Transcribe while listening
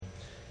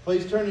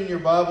Please turn in your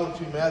Bible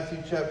to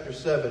Matthew chapter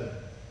 7.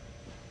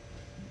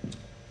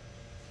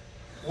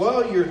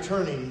 While you're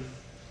turning,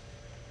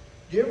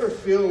 do you ever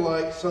feel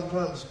like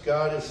sometimes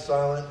God is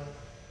silent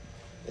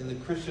in the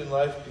Christian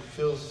life? It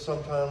feels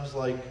sometimes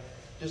like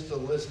just a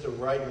list of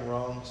right and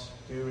wrongs,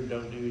 do and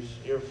don't do.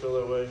 You ever feel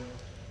that way?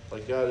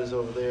 Like God is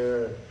over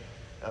there.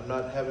 I'm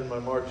not having my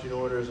marching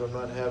orders. I'm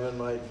not having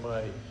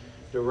my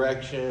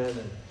direction.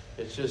 And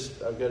it's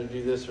just, I've got to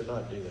do this or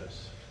not do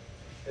this.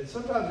 And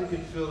sometimes it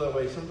can feel that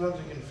way. Sometimes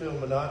it can feel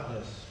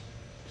monotonous.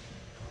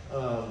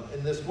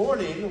 And this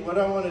morning, what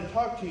I want to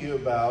talk to you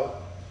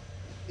about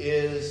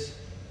is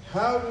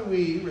how do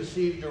we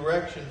receive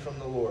direction from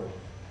the Lord?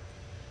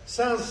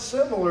 Sounds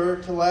similar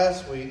to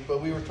last week,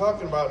 but we were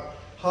talking about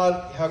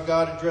how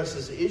God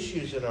addresses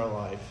issues in our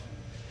life.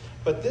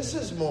 But this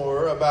is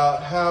more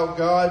about how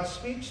God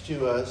speaks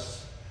to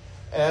us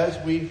as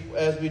we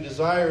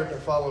desire to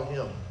follow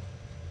Him.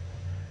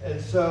 And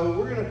so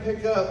we're going to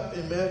pick up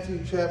in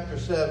Matthew chapter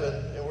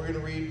 7, and we're going to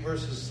read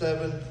verses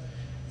 7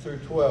 through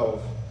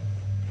 12.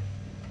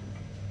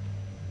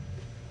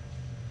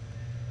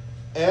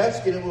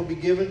 Ask, and it will be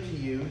given to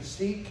you.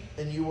 Seek,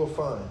 and you will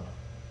find.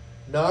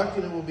 Knock,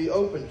 and it will be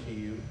opened to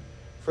you.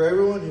 For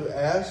everyone who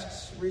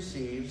asks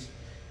receives.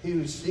 He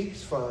who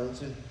seeks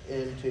finds,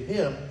 and to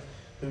him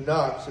who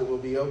knocks it will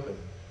be opened.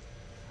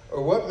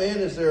 Or what man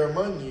is there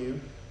among you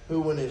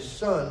who, when his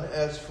son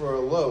asks for a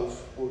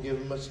loaf, will give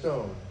him a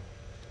stone?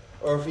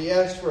 Or if he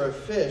asks for a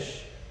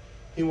fish,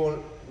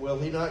 will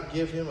he not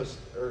give him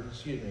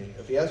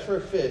if he asks for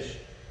a fish,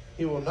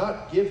 he will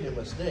not give him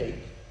a snake,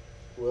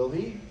 will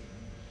he?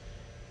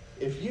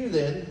 If you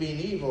then,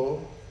 being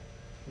evil,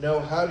 know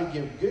how to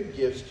give good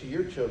gifts to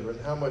your children,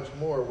 how much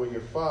more will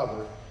your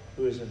Father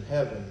who is in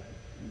heaven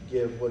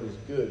give what is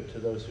good to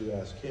those who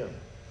ask Him?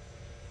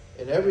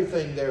 In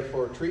everything,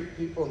 therefore, treat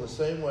people in the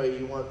same way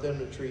you want them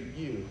to treat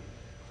you,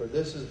 for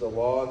this is the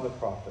law and the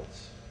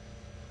prophets.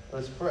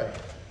 Let's pray.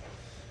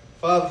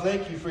 Father,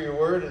 thank you for your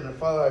word, and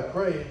Father, I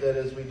pray that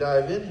as we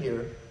dive in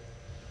here,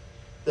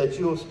 that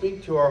you will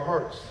speak to our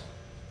hearts,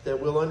 that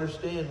we'll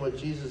understand what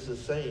Jesus is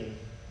saying,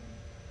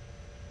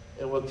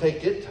 and we'll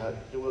take it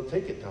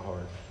to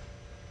heart.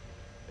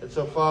 And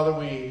so, Father,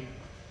 we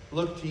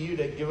look to you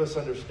to give us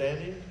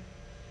understanding,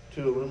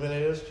 to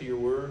illuminate us to your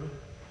word,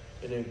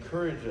 and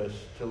encourage us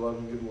to love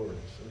and good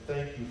works. And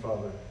thank you,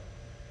 Father,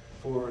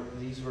 for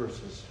these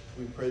verses.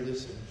 We pray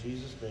this in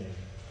Jesus' name.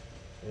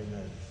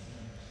 Amen.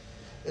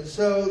 And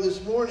so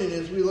this morning,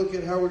 as we look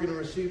at how we're going to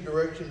receive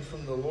direction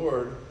from the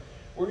Lord,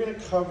 we're going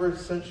to cover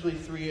essentially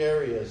three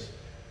areas.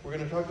 We're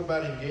going to talk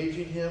about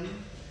engaging Him,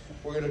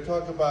 we're going to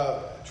talk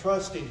about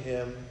trusting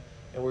Him,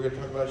 and we're going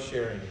to talk about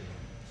sharing Him.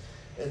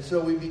 And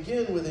so we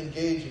begin with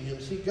engaging Him.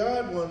 See,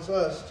 God wants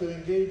us to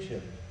engage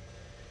Him.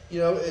 You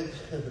know,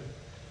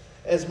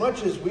 as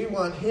much as we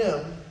want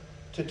Him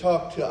to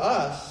talk to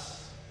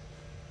us,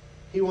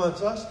 He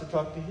wants us to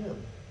talk to Him.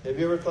 Have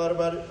you ever thought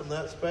about it from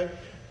that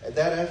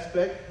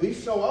aspect? We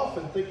so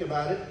often think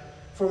about it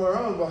from our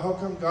own. Well, how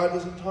come God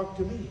doesn't talk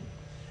to me?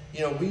 You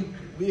know,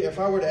 if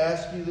I were to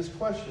ask you this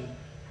question,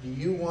 do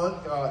you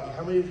want God?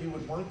 How many of you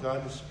would want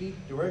God to speak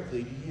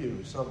directly to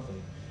you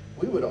something?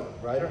 We would all,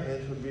 right? Our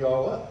hands would be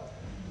all up.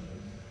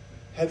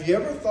 Have you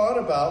ever thought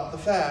about the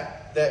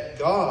fact that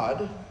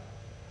God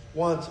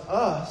wants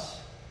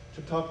us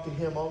to talk to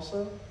Him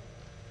also?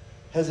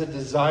 Has a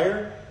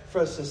desire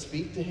for us to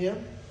speak to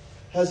Him?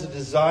 Has a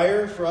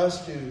desire for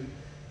us to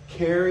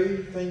carry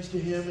things to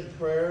Him in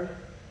prayer,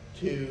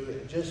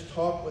 to just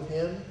talk with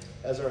Him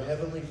as our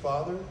Heavenly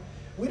Father?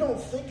 We don't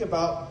think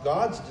about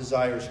God's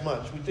desires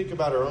much. We think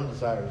about our own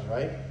desires,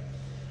 right?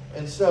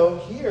 And so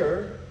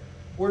here,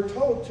 we're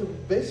told to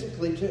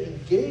basically to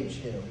engage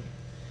Him.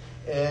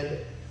 And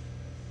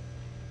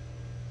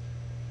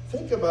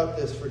think about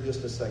this for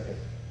just a second.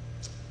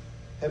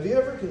 Have you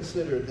ever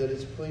considered that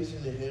it's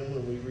pleasing to Him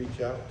when we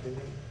reach out to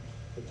Him?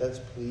 That that's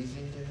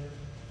pleasing to Him?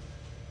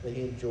 That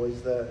He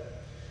enjoys that?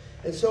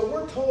 And so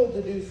we're told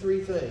to do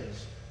three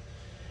things.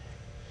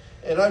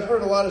 And I've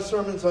heard a lot of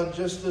sermons on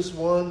just this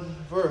one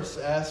verse,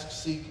 ask,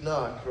 seek,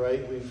 knock,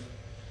 right?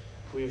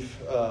 We've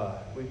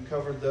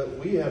covered that.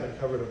 We haven't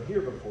covered them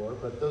here before,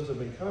 but those have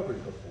been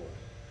covered before.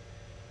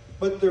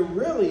 But they're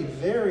really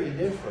very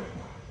different.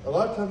 A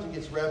lot of times it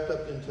gets wrapped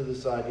up into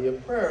this idea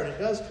of prayer, and it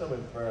does come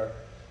in prayer,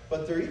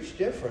 but they're each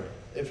different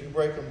if you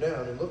break them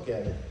down and look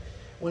at it.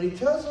 When He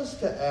tells us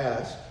to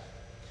ask,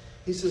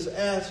 He says,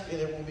 ask and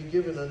it will be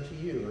given unto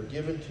you, or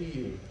given to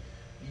you.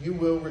 You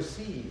will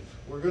receive.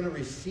 We're going to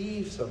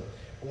receive something.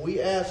 When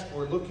we ask,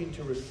 we're looking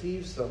to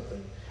receive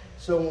something.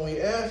 So when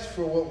we ask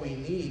for what we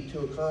need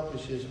to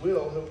accomplish His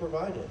will, He'll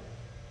provide it.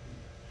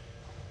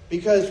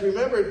 Because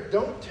remember,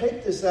 don't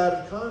take this out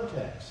of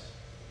context.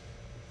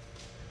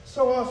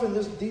 So often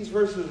these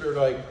verses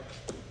are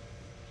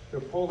they're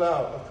pulled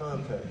out of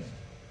context.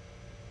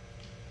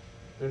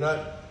 They're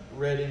not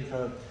read in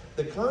context.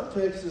 The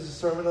context is the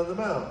Sermon on the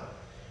Mount,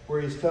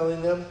 where He's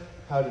telling them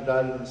how to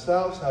die to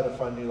themselves, how to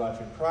find new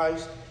life in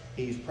Christ.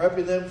 He's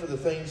prepping them for the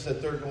things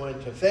that they're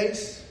going to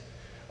face,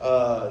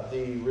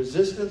 the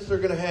resistance they're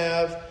going to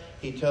have,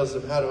 He tells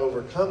them how to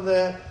overcome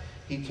that.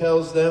 He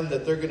tells them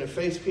that they're going to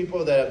face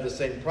people that have the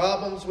same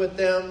problems with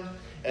them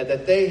and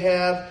that they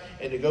have,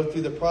 and to go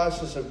through the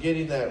process of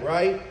getting that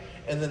right.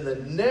 And then the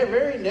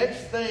very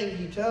next thing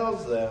he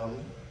tells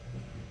them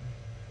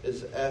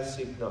is ask,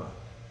 seek, knock.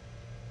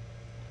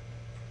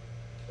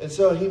 And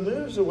so he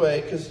moves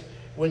away, because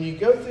when you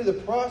go through the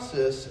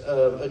process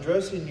of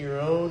addressing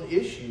your own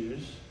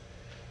issues,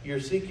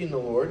 you're seeking the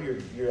Lord,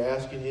 you're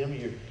asking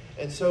him,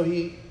 and so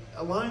he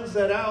aligns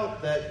that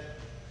out that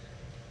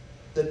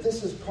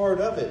this is part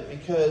of it,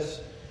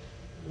 because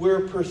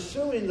we're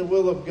pursuing the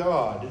will of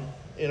God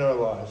in our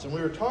lives. And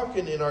we were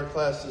talking in our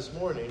class this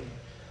morning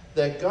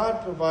that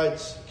God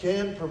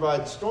can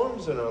provide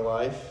storms in our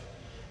life.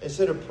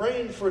 Instead of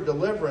praying for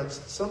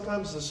deliverance,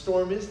 sometimes the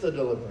storm is the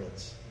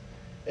deliverance.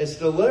 It's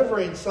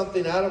delivering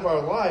something out of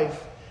our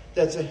life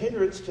that's a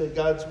hindrance to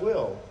God's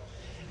will.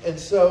 And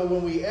so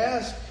when we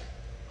ask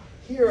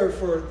here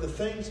for the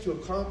things to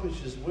accomplish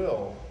his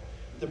will,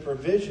 the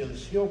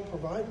provisions, he'll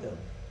provide them.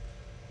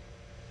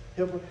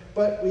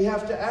 But we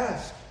have to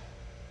ask.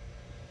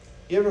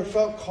 You ever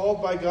felt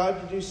called by God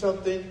to do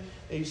something?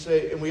 And you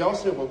say, and we all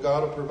say, well,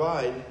 God will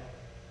provide.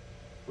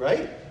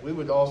 Right? We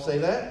would all say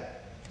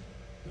that.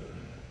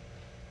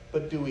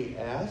 But do we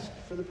ask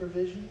for the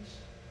provisions?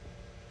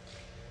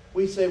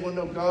 We say, well,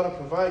 no, God will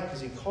provide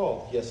because he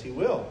called. Yes, he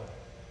will.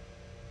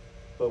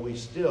 But we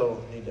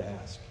still need to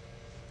ask.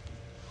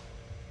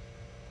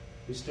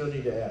 We still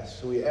need to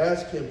ask. So we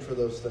ask him for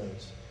those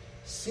things.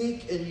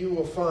 Seek and you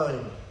will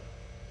find.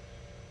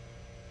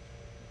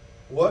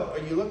 What are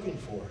you looking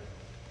for?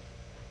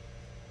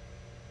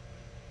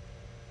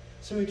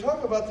 So we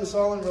talk about this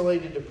all in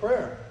related to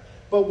prayer.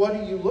 But what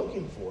are you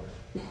looking for?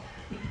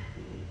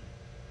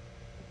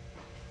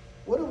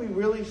 What are we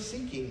really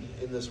seeking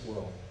in this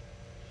world?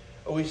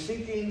 Are we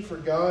seeking for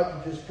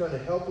God to just kind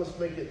of help us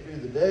make it through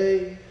the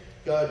day?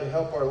 God to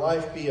help our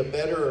life be a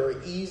better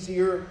or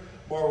easier,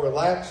 more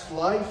relaxed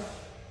life?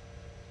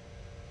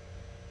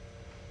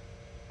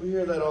 We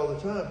hear that all the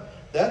time.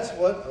 That's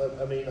what,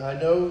 I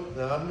know,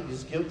 now I'm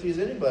as guilty as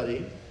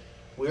anybody.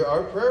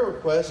 Our prayer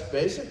requests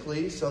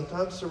basically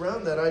sometimes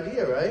surround that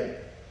idea, right?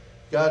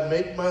 God,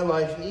 make my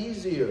life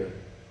easier.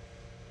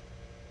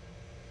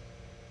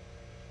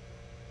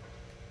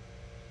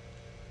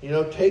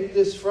 Take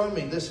this from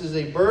me. This is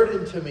a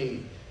burden to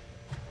me.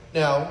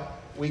 Now,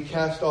 we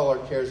cast all our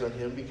cares on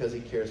him because he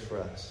cares for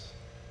us.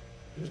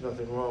 There's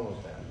nothing wrong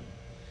with that.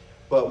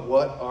 But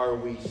what are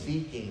we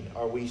seeking?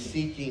 Are we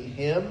seeking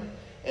him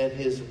and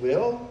his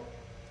will?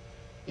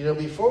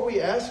 Before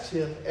we ask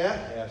him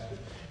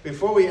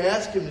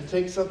to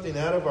take something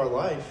out of our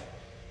life,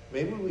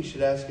 maybe we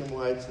should ask him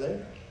why it's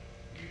there.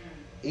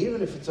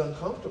 Even if it's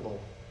uncomfortable.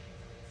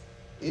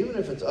 Even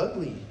if it's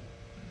ugly.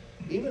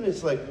 Even if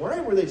it's like, why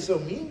were they so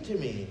mean to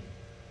me?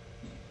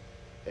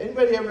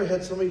 Anybody ever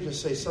had somebody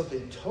just say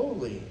something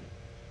totally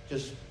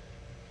just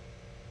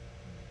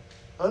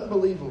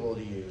unbelievable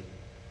to you?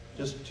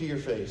 Just to your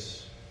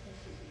face?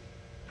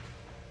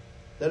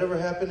 That ever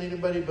happened to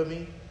anybody but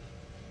me?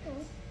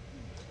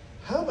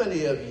 How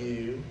many of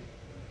you,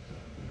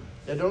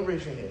 now don't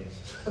raise your hands.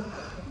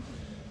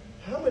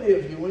 How many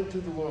of you went to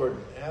the Lord,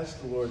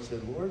 asked the Lord,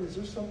 said, Lord, is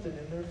there something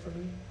in there for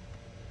me?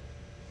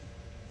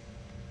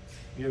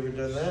 You ever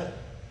done that?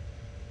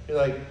 You're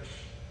like,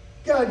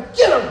 God,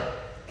 get him!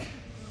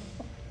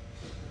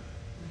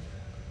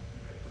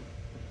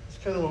 It's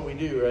kind of what we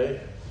do, right?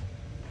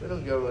 We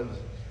don't go and...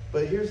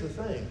 But here's the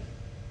thing.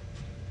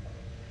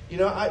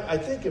 I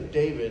think of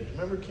David.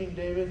 Remember King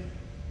David?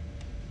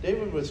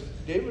 David was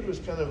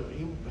kind of...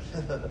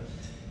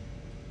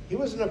 He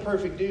wasn't a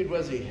perfect dude,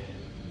 was he?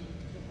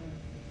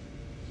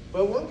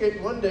 But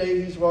one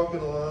day he's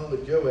walking along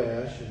with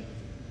Joash, and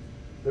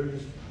they're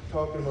just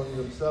talking among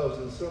themselves,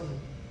 and some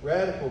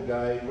radical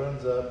guy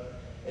runs up,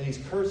 and he's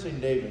cursing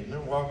David. And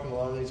they're walking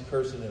along, and he's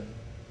cursing him.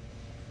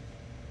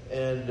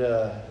 And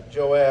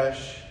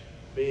Joash,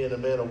 being a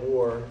man of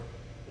war,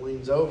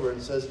 leans over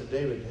and says to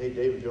David, hey,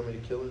 David, do you want me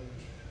to kill him?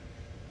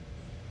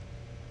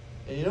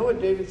 And you know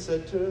what David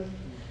said to him?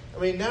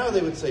 Now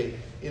they would say,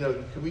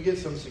 could we get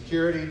some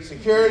security?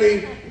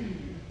 Security!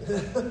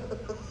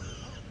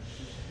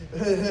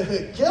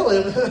 Kill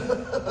him!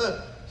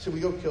 Should we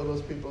go kill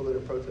those people that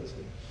are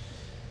protesting?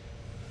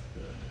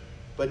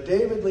 But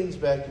David leans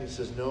back and he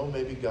says, no,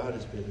 maybe God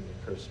has bidden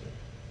to curse me.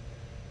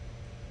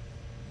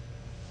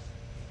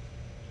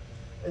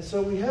 And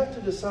so we have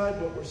to decide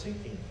what we're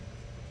seeking.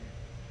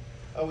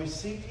 Are we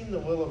seeking the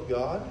will of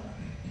God?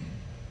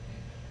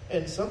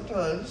 And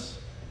sometimes,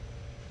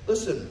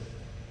 listen,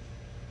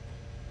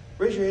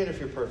 raise your hand if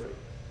you're perfect.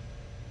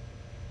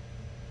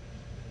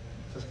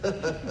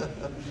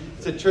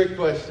 It's a trick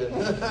question.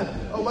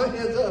 Oh, my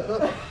hand's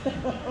up.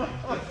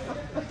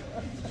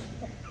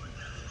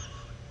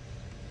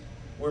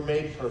 We're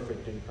made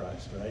perfect in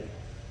Christ, right?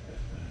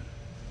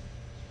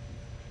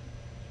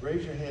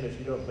 Raise your hand if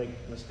you don't make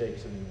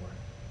mistakes anymore.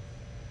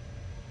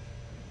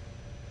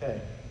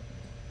 Okay.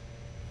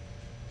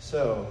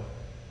 So,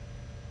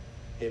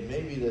 it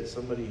may be that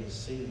somebody has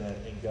seen that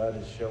and God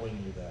is showing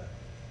you that.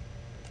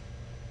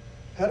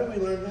 How do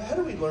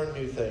we learn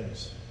new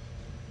things?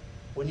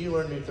 When you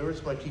learn new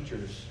things, my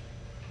teachers,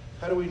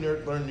 how do we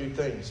learn new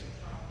things?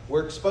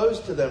 We're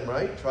exposed to them,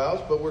 right?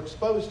 Trials, but we're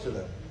exposed to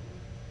them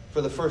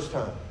for the first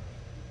time.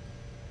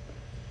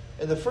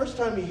 And the first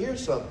time you hear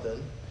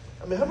something,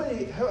 I mean, how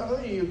many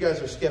of you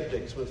guys are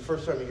skeptics with the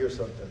first time you hear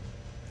something?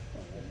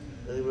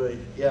 Anybody?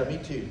 Yeah, me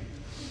too.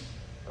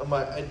 I'm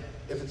like,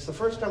 if it's the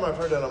first time I've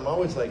heard it, I'm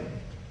always like,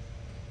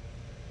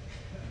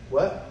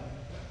 what?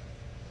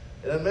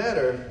 It doesn't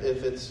matter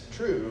if it's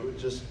true,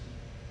 it's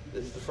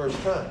the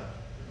first time.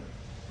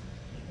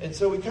 And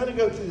so we kind of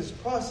go through this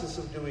process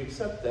of, do we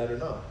accept that or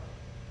not?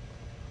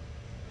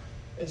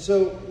 And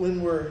so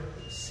when we're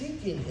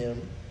seeking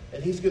him,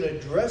 and he's going to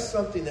address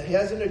something that he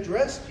hasn't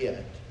addressed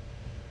yet,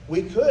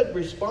 we could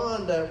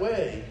respond that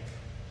way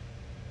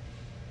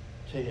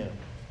to him.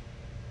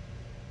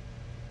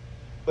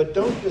 But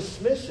don't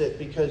dismiss it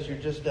because you're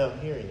just now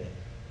hearing it.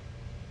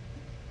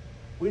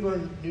 We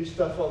learn new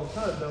stuff all the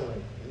time, don't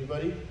we?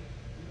 Anybody?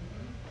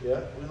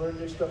 Yeah, we learn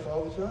new stuff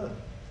all the time.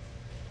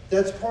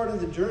 That's part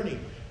of the journey.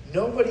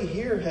 Nobody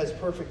here has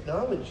perfect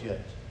knowledge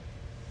yet.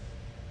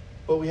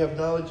 But we have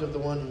knowledge of the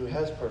one who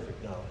has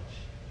perfect knowledge.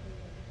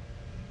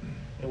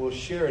 And we'll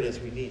share it as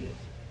we need it.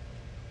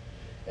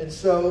 And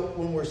so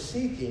when we're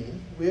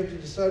seeking, we have to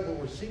decide what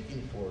we're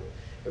seeking for.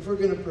 If we're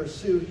going to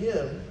pursue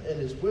him and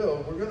his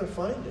will, we're going to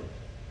find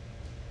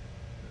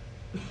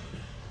it.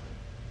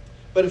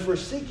 But if we're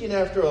seeking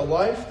after a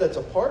life that's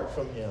apart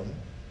from him,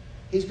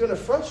 he's going to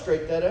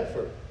frustrate that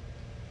effort.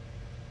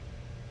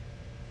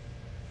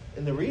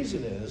 And the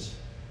reason is,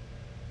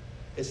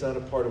 it's not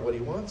a part of what he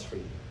wants for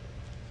you.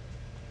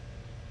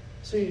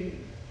 See,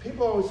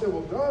 people always say,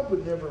 well, God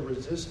would never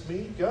resist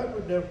me.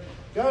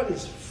 God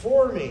is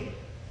for me.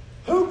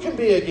 Who can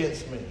be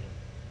against me?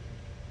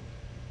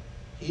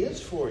 He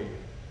is for you.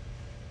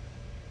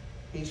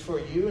 He's for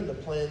you and the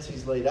plans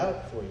he's laid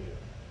out for you.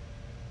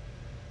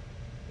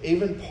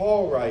 Even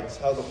Paul writes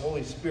how the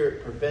Holy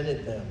Spirit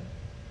prevented them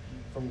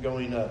from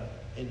going up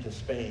into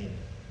Spain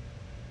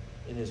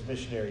in his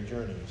missionary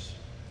journeys.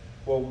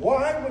 Well,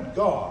 why would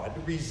God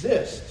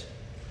resist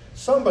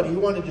somebody who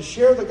wanted to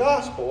share the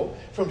gospel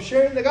from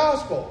sharing the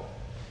gospel?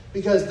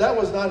 Because that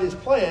was not his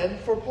plan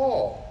for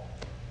Paul.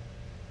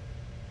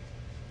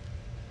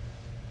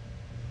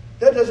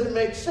 That doesn't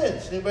make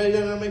sense. Anybody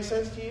does that make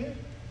sense to you?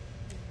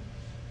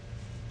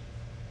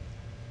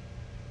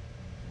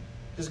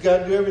 Does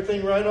God do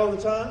everything right all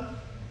the time?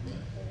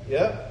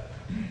 Yeah.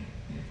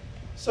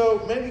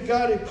 So maybe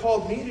God had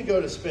called me to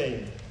go to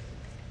Spain.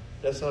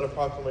 That's not a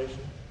proclamation.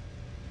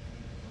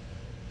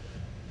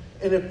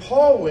 And if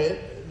Paul went,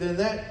 then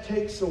that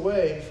takes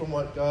away from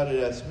what God had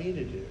asked me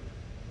to do.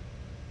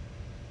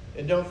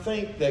 And don't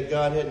think that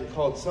God hadn't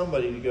called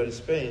somebody to go to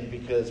Spain,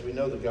 because we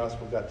know the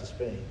gospel got to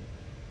Spain.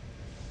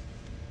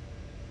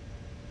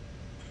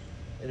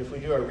 And if we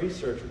do our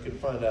research, we can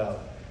find out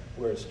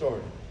where it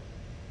started.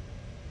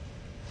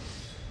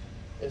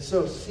 And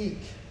so seek.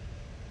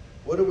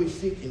 What are we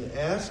seeking?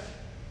 Ask,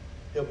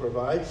 he'll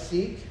provide.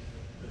 Seek,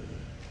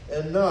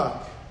 and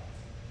knock.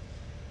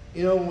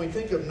 You know, when we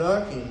think of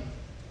knocking,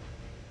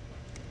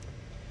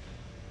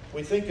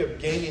 we think of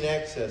gaining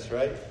access,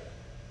 right?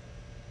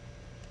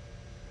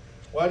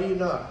 Why do you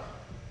knock?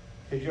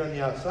 Because you're on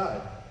the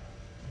outside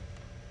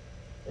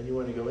and you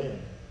want to go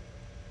in.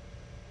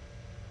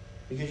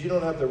 Because you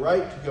don't have the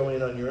right to go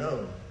in on your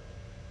own.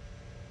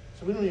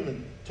 So we don't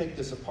even take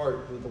this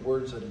apart with the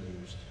words that he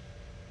used.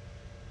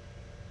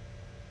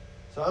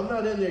 So I'm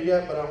not in there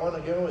yet, but I want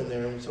to go in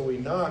there. And so we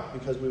knock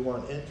because we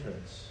want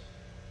entrance.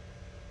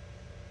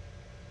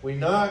 We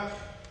knock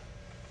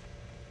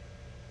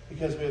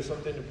because we have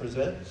something to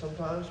present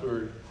sometimes.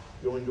 We're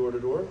going door to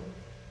door.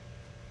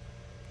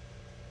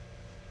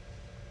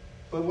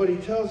 But what he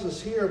tells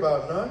us here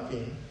about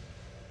knocking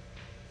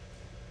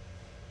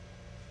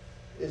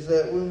is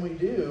that when we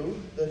do,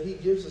 that he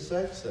gives us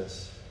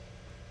access.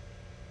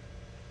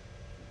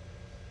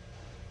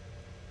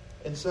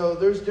 And so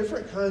there's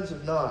different kinds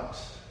of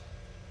knocks.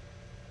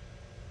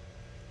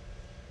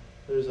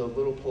 There's a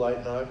little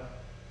polite knock.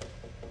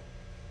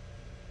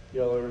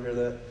 Y'all ever hear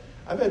that?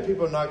 I've had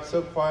people knock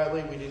so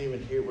quietly we didn't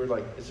even hear. We're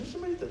like, is there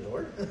somebody at the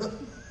door?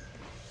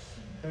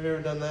 Have you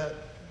ever done that?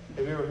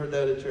 Have you ever heard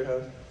that at your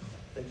house?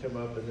 They come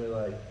up and they're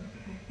like,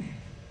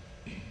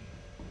 is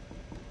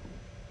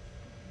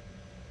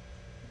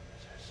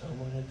there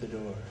someone at the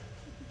door?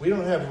 We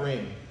don't have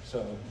Ring,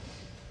 so.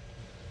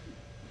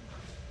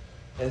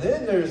 And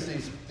then there's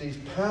these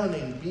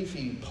pounding,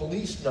 beefy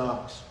police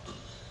knocks.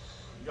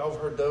 Y'all have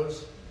heard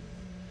those?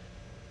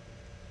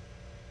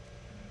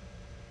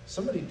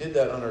 Somebody did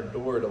that on our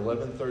door at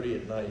 11:30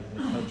 at night in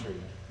the country.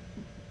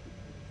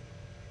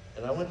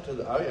 And I went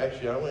to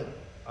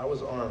I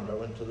was armed. I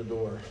went to the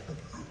door.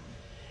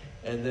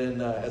 And then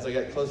as I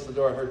got close to the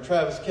door, I heard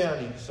Travis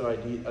County, so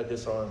I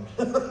disarmed.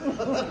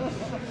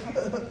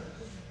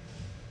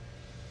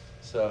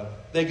 So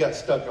they got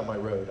stuck on my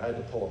road. I had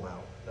to pull them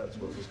out. That's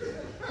what was going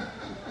on.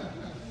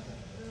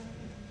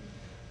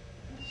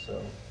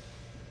 So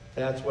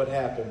that's what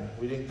happened.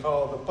 We didn't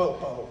call the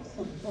popo.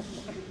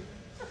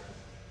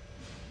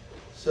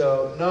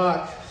 So,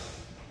 knock.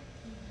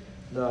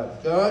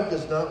 God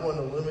does not want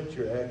to limit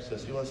your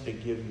access. He wants to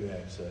give you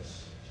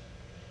access.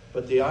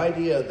 But the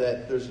idea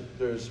that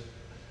there's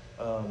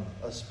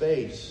a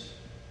space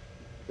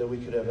that we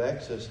could have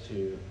access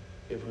to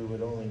if we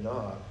would only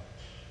knock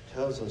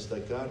tells us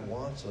that God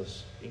wants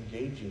us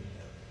engaging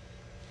Him.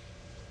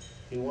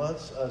 He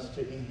wants us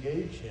to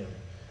engage Him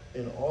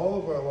in all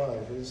of our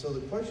life. And so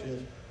the question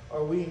is,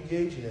 are we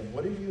engaging Him?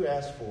 What have you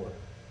asked for?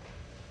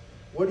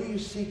 What are you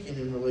seeking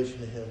in relation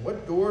to Him?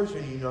 What doors are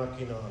you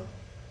knocking on?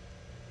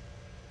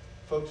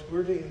 Folks,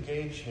 we're to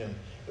engage Him.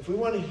 If we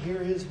want to hear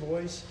His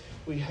voice,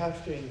 we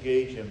have to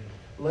engage Him.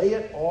 Lay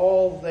it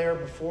all there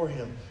before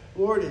Him.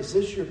 Lord, is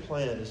this your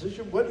plan?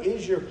 What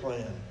is your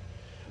plan?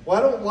 Well,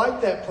 I don't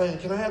like that plan.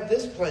 Can I have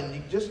this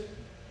plan?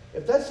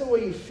 If that's the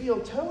way you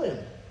feel, tell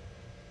Him.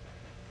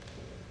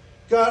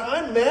 God,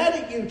 I'm mad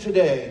at you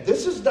today.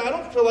 I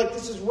don't feel like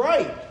this is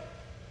right.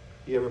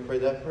 You ever pray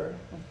that prayer?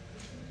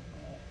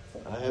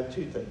 I have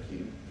too, thank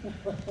you.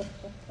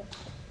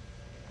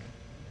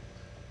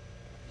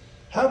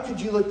 How could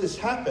you let this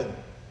happen?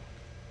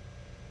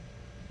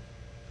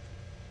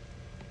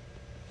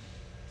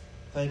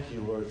 Thank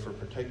you, Lord, for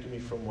protecting me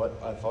from what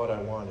I thought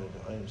I wanted.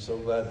 I am so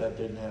glad that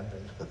didn't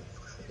happen.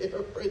 You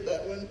ever prayed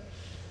that one?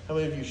 How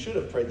many of you should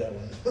have prayed that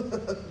one?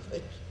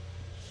 Thank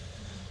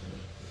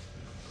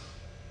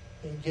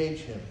you.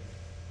 Engage Him.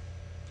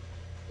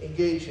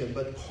 Engage Him.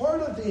 But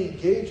part of the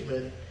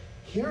engagement,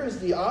 here is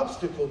the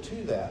obstacle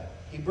to that.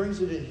 He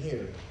brings it in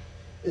here,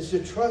 is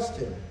to trust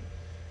Him.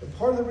 And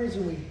part of the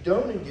reason we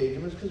don't engage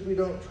Him is because we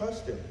don't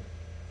trust Him.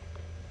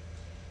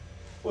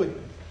 Well,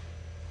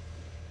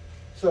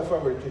 so if I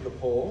were to take a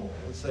poll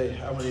and say,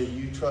 how many of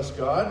you trust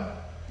God?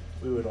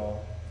 We would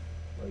all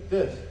like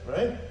this,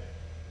 right?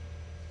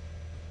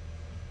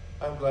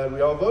 I'm glad we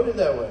all voted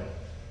that way.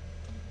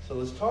 So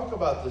let's talk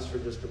about this for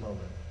just a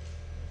moment.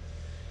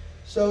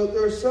 So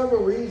there are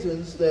several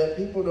reasons that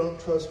people don't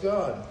trust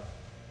God.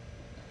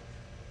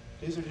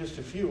 These are just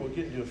a few. We'll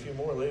get into a few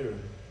more later.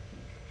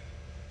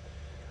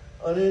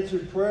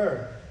 Unanswered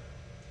prayer.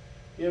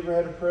 You ever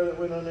had a prayer that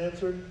went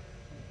unanswered?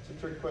 It's a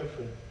trick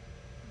question.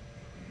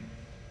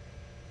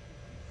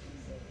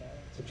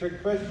 It's a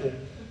trick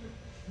question.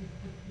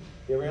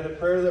 You ever had a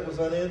prayer that was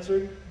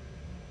unanswered?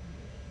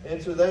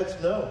 Answer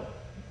that's no.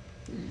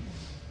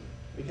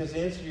 Because the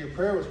answer to your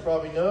prayer was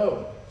probably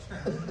no.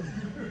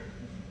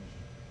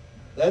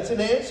 That's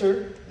an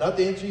answer, not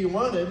the answer you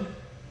wanted.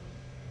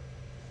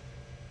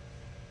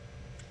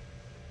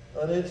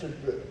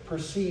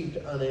 Perceived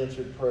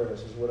unanswered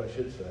prayers is what I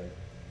should say.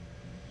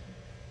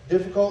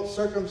 Difficult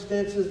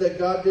circumstances that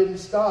God didn't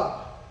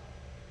stop.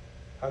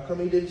 How come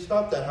He didn't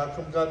stop that? How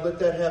come God let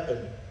that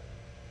happen?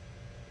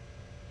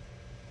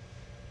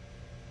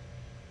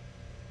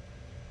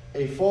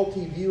 A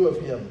faulty view of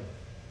Him.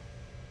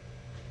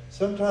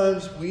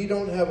 Sometimes we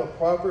don't have a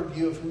proper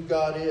view of who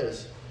God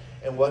is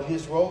and what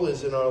His role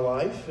is in our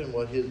life and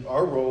what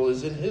our role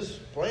is in His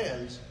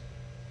plans.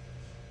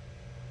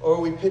 Or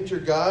we picture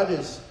God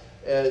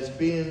as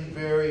being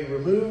very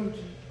removed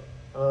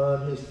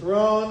on His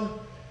throne,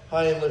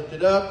 high and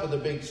lifted up with a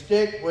big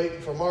stick, waiting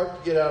for Mark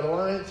to get out of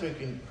line so he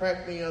can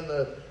crack me on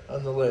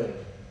the leg.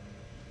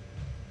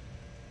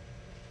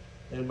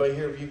 Anybody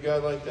here view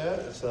God like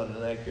that? That's not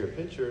an accurate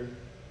picture.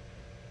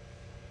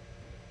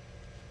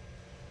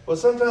 Well,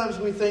 sometimes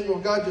we think, well,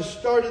 God just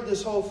started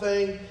this whole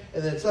thing,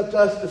 and then it's up to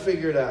us to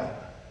figure it out.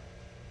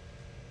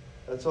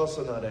 That's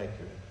also not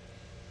accurate.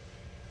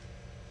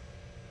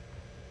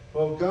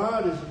 Well,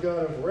 God is a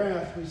God of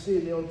wrath. We see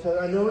in the Old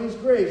Testament. I know He's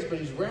grace, but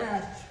He's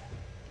wrath.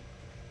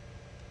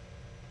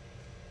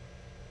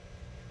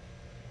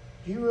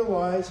 Do you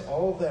realize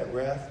all of that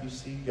wrath you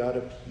see God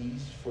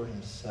appeased for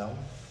Himself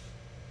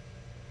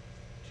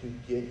to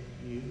get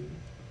you?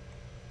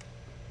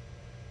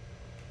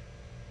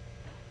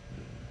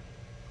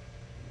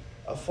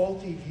 A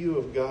faulty view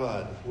of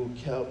God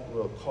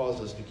will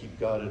cause us to keep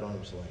God at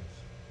arm's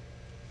length.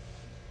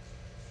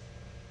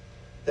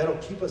 That'll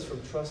keep us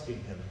from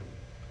trusting Him.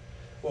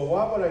 Well,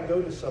 why would I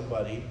go to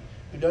somebody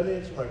who doesn't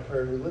answer my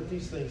prayer, who let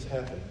these things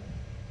happen?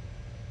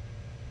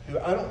 Who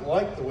I don't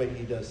like the way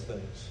He does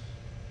things.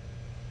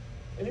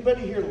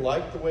 Anybody here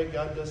like the way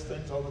God does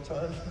things all the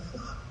time?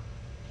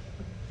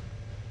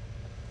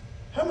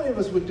 How many of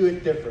us would do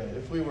it different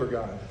if we were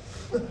God?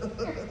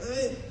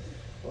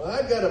 Well,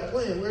 I've got a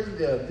plan.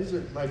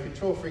 My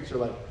control freaks are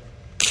like,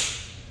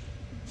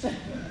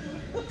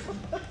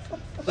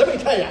 let me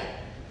tell you.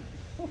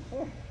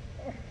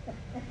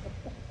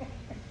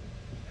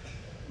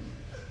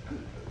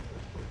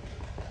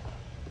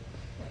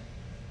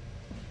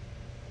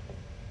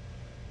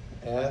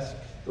 Ask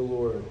the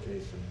Lord,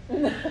 Jason.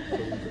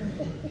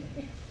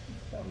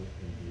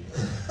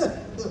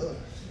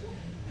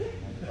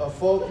 A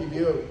faulty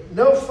view.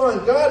 No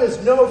fun. God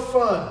is no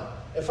fun.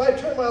 If I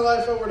turn my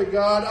life over to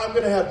God, I'm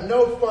going to have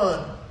no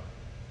fun.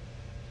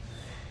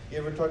 You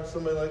ever talk to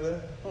somebody like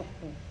that?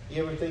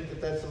 You ever think that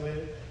that's the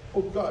way?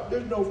 Oh, God,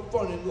 there's no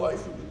fun in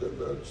life if you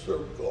don't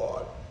serve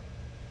God.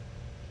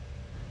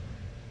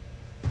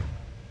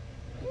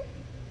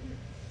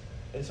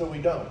 And so we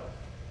don't.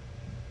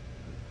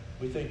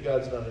 we think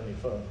God's not any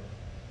fun.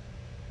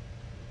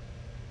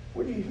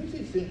 Who do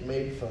you think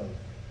made fun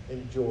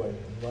and joy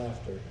and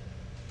laughter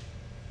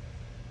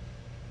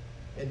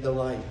and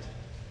delight?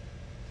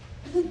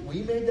 You think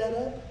we made that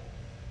up?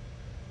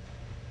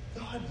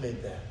 God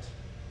made that.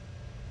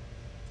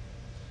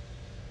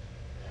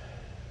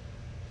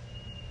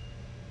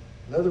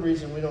 Another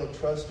reason we don't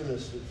trust him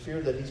is the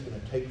fear that he's going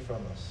to take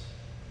from us.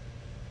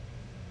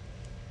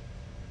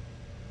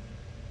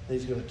 That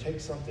he's going to take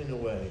something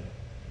away.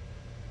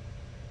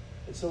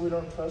 And so we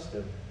don't trust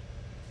him.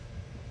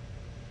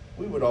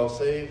 We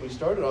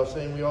started off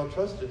saying we all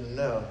trusted him.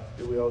 Now,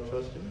 do we all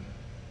trust him?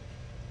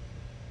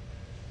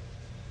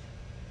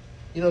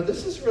 You know,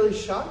 this is really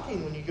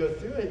shocking when you go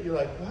through it. You're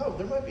like, wow,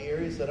 there might be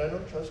areas that I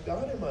don't trust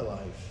God in my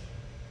life.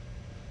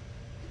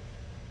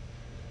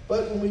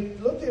 But when we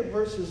look at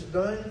verses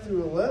 9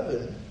 through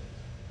 11,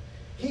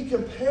 he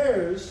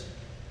compares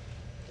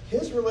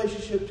his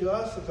relationship to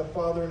us like a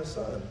father and a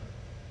son.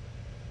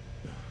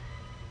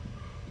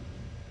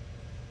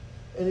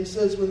 And he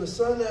says, when the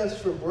son asks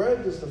for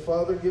bread, does the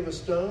father give a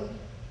stone?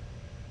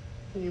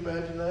 Can you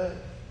imagine that?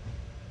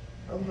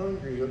 I'm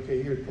hungry.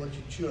 Okay, here, why don't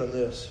you chew on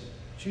this?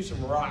 Chew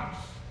some rocks.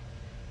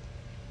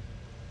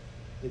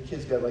 The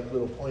kid's got like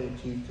little pointy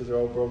teeth because they're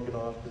all broken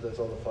off because that's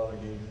all the father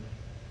gave him.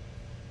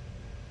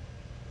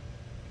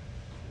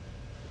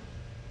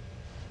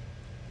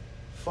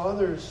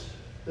 Fathers,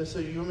 they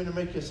say, you want me to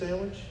make you a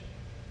sandwich?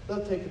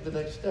 They'll take it the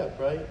next step,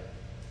 right?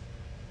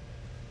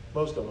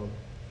 Most of them.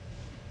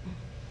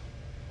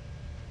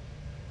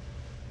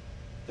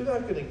 They're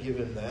not going to give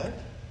him that.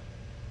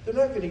 They're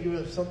not going to give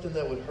him something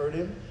that would hurt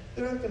him.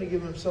 They're not going to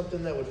give him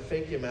something that would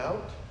fake him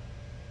out.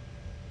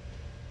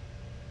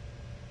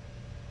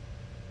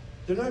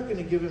 They're not going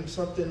to give him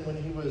something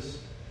when he was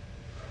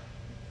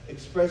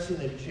expressing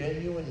a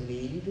genuine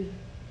need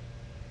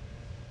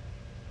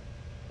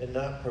and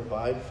not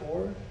provide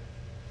for.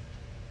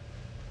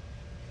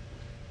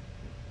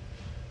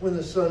 When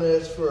the son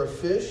asks for a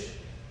fish,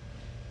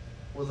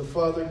 will the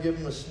father give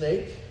him a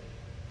snake?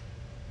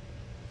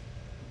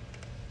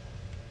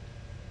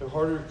 They're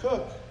harder to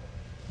cook.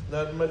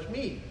 Not much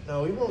meat.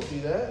 No, he won't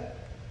do that.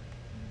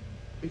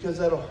 Because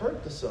that'll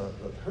hurt the son.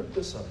 It'll hurt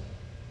the son.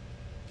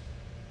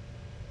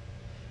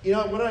 You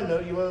know what I know?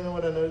 You want to know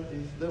what I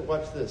know?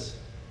 Watch this.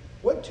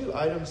 What two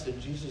items did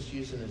Jesus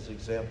use in his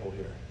example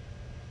here?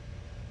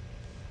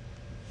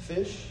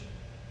 Fish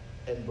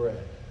and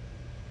bread.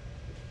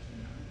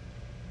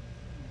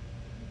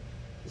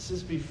 This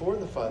is before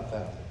the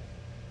 5,000.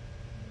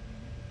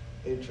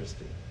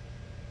 Interesting.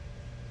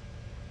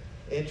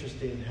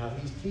 Interesting how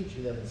he's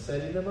teaching them and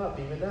setting them up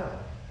even now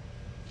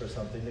for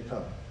something to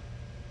come.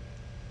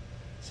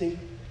 See,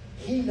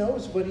 he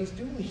knows what he's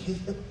doing.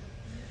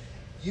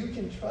 You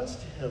can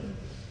trust him.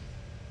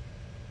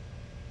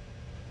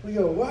 We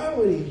go, why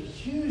would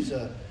he use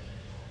a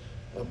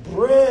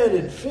bread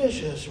and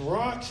fish and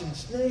rocks and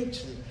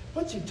snakes? And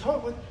what's he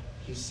talking about?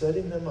 He's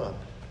setting them up.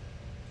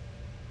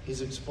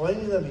 He's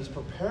explaining them. He's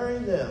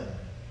preparing them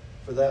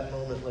for that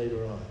moment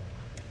later on.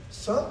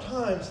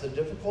 Sometimes the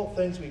difficult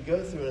things we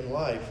go through in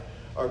life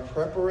are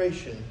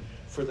preparation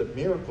for the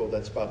miracle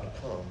that's about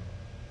to come.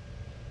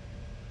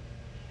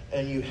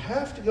 And you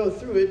have to go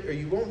through it or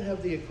you won't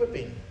have the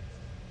equipping.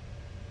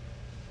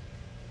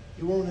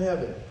 You won't have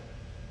it.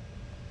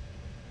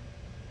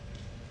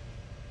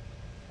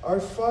 Our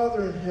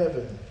Father in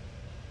heaven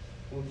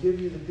will give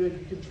you the good.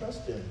 You can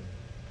trust him.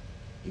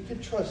 You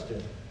can trust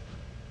him.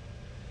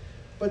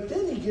 But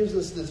then he gives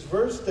us this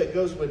verse that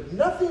goes with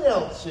nothing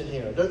else in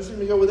here. It doesn't seem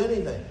to go with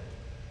anything.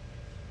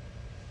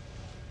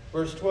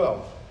 Verse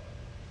 12.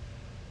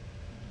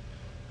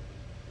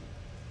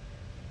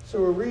 So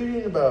we're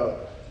reading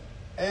about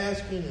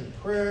asking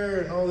and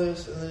prayer and all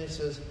this, and then he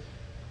says,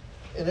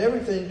 in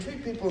everything,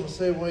 treat people in the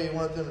same way you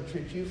want them to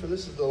treat you, for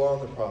this is the law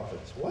and the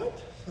prophets.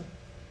 What?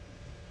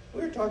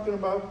 We were talking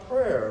about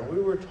prayer. We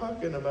were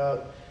talking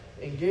about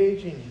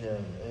engaging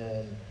him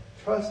and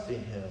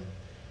trusting him.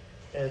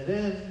 And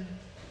then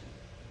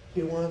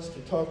he wants to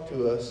talk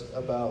to us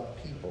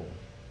about people.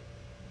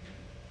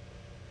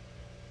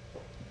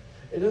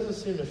 It doesn't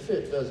seem to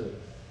fit, does it?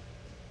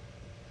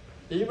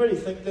 Did anybody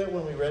think that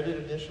when we read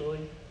it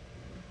initially?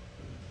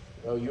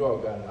 Oh, you all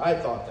got it. I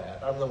thought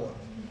that. I'm the one.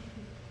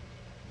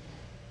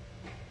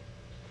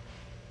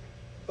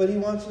 But he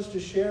wants us to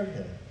share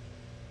him.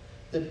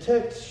 The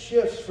text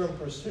shifts from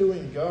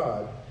pursuing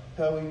God,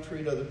 how we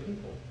treat other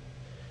people.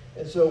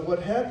 And so what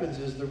happens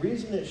is the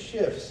reason it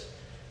shifts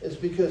is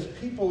because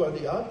people are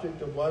the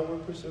object of why we're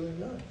pursuing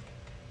God.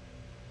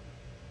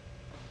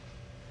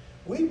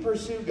 We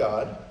pursue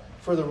God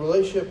for the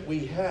relationship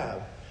we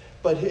have.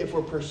 But if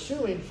we're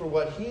pursuing for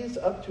what he's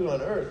up to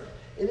on earth,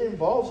 it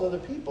involves other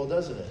people,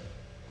 doesn't it?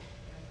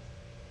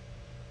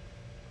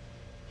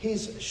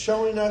 He's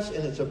showing us,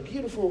 and it's a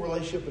beautiful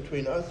relationship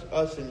between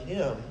us and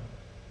him,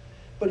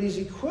 but he's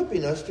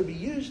equipping us to be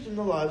used in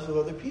the lives of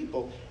other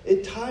people.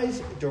 It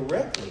ties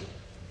directly.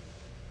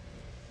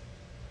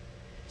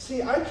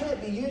 See, I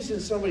can't be used in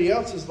somebody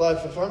else's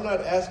life if I'm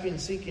not asking,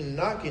 seeking,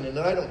 knocking, and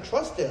I don't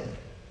trust him.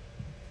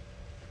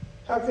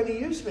 How can he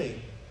use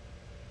me?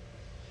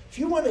 If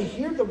you want to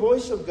hear the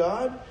voice of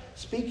God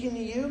speaking to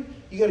you,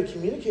 you got to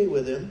communicate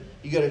with him.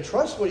 You got to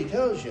trust what he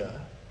tells you.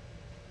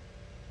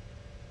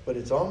 But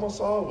it's almost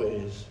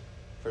always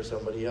for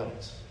somebody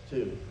else,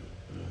 too.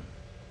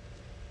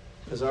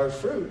 Because our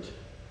fruit,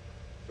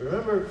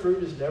 remember,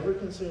 fruit is never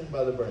consumed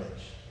by the branch.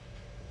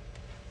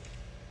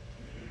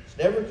 It's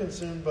never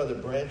consumed by the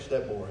branch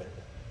that bore it.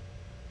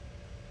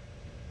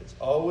 It's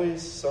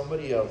always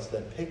somebody else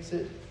that picks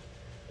it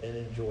and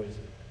enjoys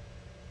it.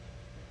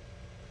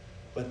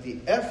 But the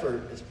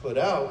effort is put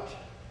out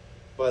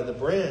by the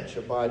branch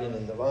abiding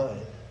in the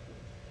vine.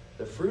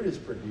 The fruit is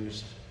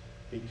produced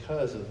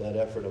because of that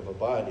effort of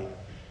abiding,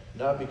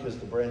 not because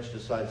the branch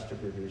decides to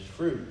produce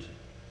fruit,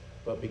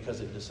 but because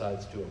it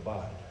decides to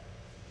abide.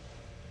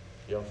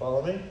 Y'all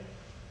follow me?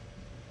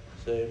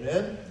 Say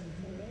amen.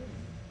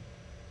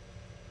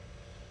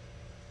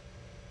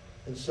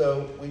 And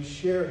so we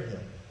share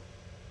him.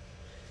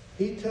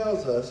 He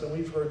tells us, and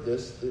we've heard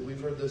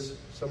this,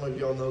 some of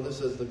y'all know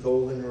this as the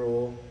golden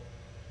rule.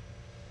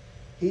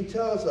 He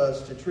tells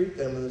us to treat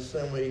them in the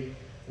same way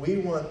we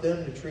want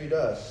them to treat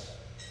us.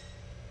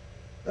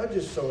 Not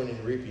just sowing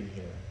and reaping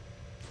here.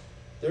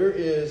 There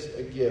is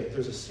a gift.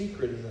 There's a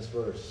secret in this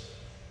verse.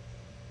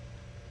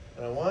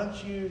 And I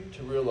want you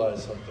to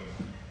realize something.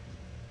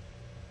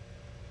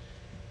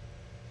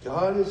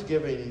 God is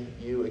giving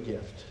you a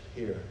gift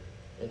here.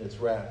 And it's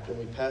wrapped. And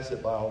we pass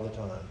it by all the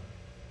time.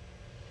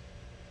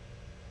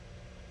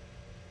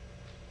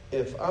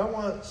 If I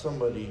want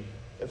somebody,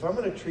 if I'm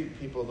going to treat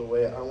people the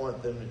way I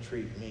want them to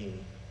treat me,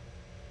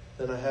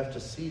 then I have to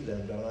see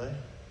them, don't I?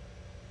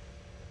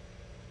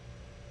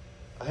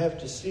 I have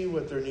to see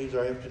what their needs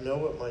are. I have to know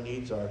what my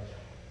needs are.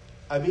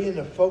 I begin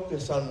to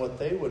focus on what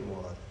they would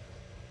want.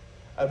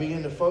 I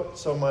begin to focus,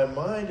 so my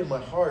mind and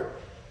my heart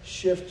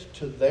shift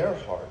to their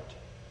heart.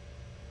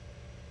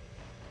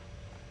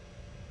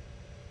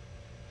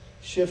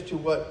 Shift to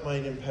what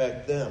might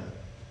impact them.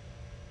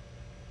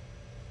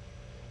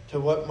 To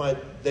what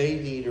might they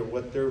need or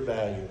what they're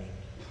valuing.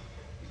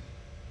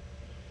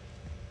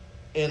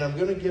 And I'm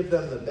going to give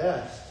them the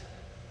best.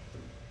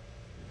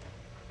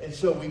 And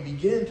so we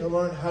begin to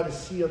learn how to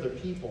see other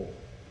people.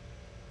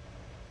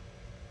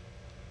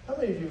 How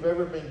many of you have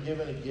ever been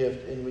given a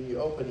gift and when you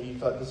open it, you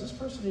thought, does this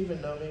person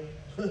even know me?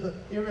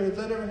 Has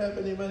that ever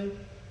happened to anybody?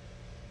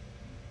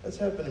 That's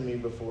happened to me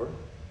before.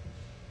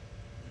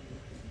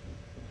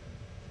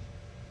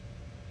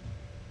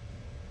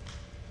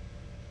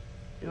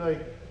 You're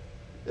like,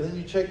 and then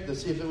you check to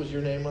see if it was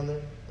your name on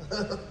there.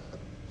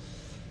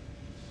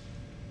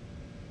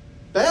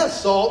 Bath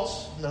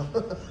salts. No.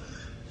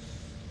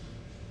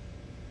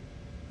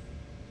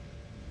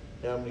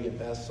 Now I'm going to get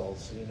bath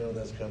salts, so you know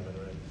that's coming,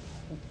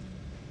 right?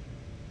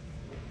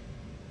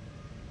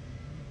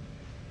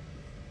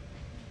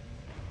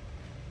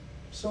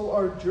 So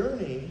our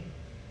journey,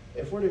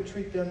 if we're to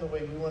treat them the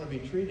way we want to be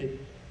treated,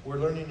 we're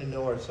learning to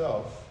know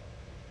ourselves.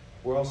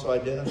 We're also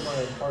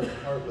identifying heart to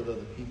heart with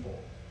other people.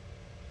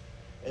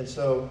 And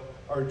so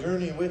our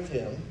journey with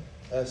him,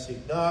 as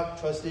seek knock,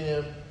 trusting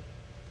him,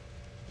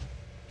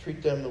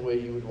 treat them the way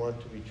you would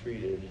want to be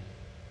treated.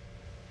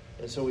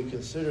 And so we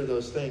consider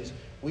those things.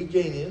 We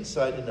gain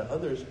insight into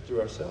others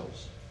through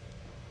ourselves.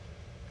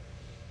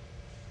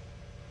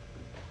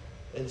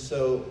 And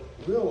so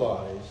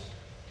realize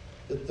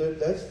that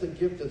that's the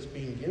gift that's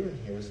being given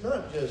here. It's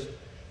not just,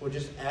 well,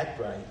 just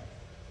act right.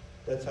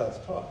 That's how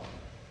it's taught.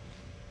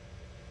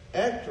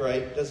 Act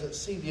right doesn't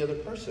see the other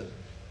person.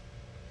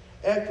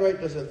 Act right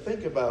doesn't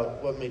think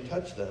about what may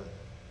touch them.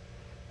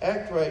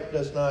 Act right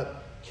does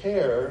not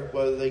care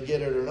whether they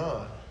get it or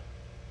not.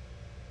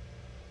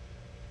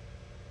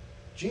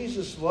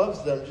 Jesus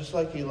loves them just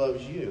like he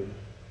loves you.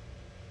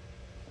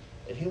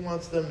 And he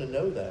wants them to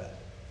know that.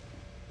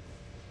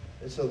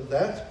 And so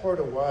that's part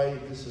of why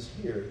this is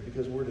here,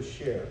 because we're to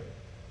share.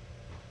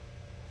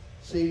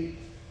 See,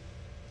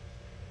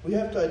 we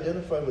have to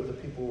identify with the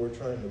people we're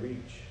trying to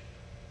reach.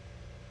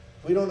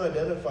 If we don't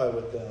identify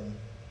with them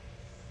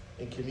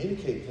and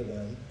communicate to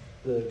them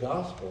the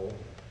gospel,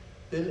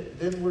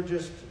 then we're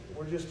just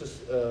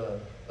a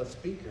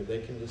speaker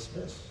they can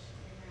dismiss.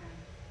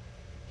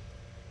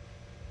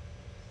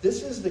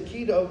 This is the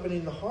key to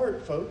opening the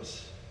heart,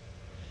 folks.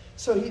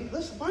 So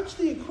listen, watch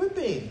the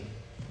equipping.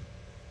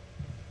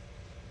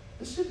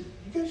 You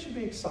guys should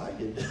be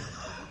excited.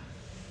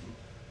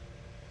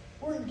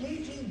 We're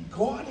engaging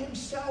God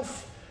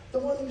himself, the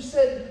one who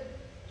said,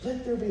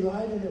 let there be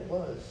light, and it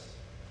was.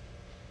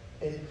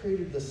 And he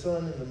created the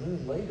sun and the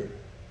moon later.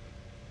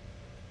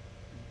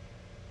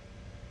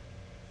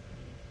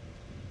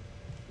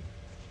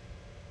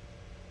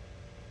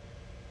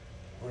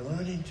 We're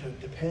learning to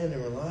depend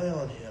and rely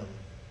on him.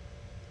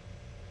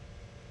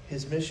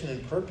 His mission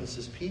and purpose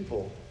is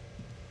people.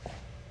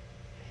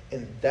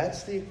 And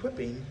that's the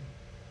equipping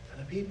for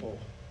the people.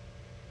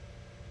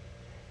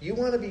 You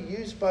want to be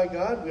used by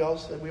God? We all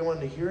said we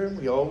wanted to hear him.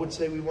 We all would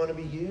say we want to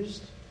be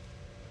used.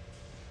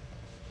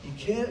 You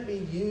can't be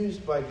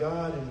used by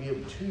God and be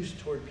obtuse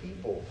toward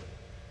people.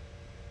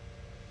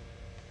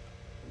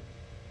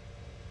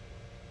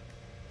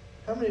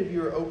 How many of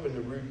you are open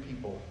to rude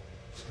people?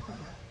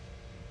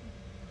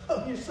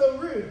 Oh, you're so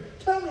rude.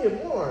 Tell me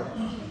more.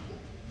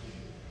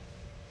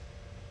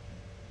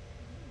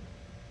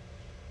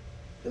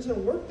 It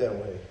doesn't work that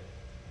way.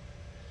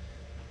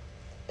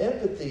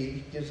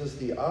 Empathy gives us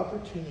the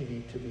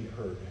opportunity to be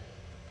heard.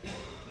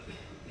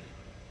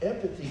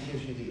 Empathy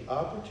gives you the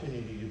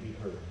opportunity to be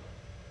heard.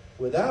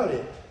 Without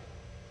it,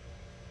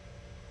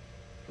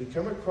 we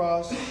come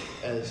across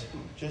as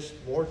just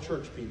more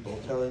church people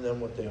telling them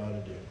what they ought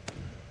to do.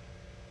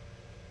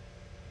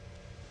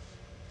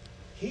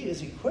 He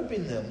is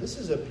equipping them. This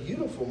is a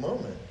beautiful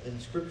moment in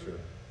Scripture.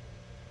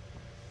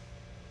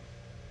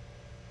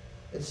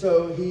 And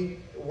so he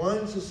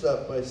winds us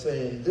up by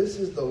saying, this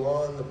is the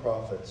law and the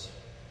prophets.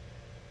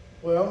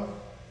 Well,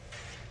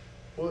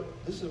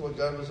 this is what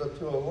God was up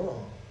to all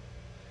along.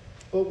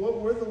 But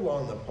what were the law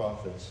and the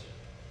prophets?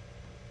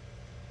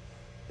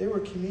 They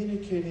were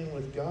communicating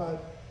with God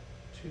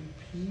to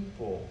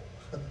people.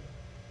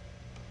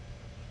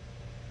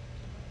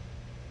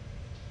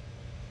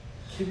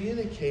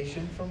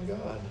 Communication from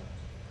God.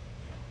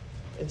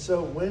 And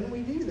so when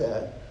we do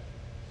that,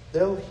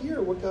 they'll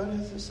hear what God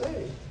has to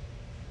say.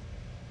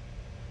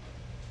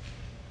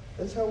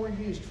 That's how we're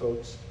used,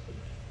 folks.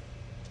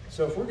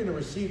 So if we're going to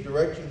receive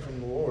direction from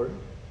the Lord,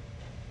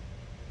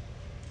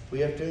 we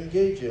have to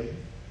engage Him.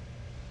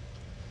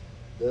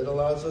 That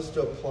allows us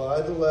to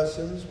apply the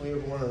lessons we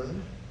have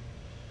learned.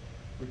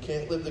 We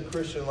can't live the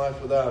Christian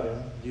life without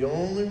Him. The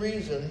only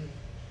reason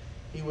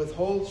He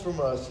withholds from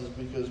us is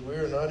because we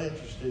are not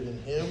interested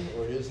in Him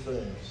or His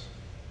things.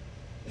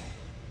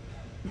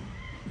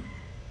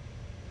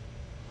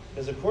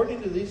 Because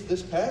according to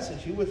this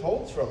passage, He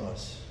withholds from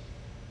us.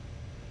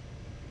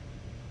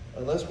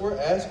 Unless we're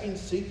asking,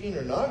 seeking,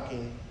 or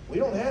knocking, we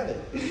don't have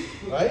it.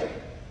 Right?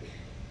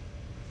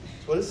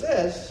 That's what it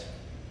says.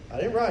 I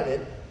didn't write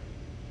it.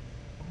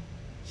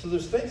 So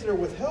there's things that are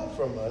withheld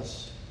from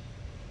us.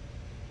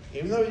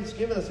 Even though He's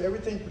given us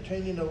everything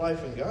pertaining to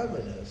life and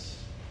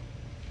godliness,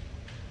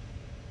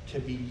 to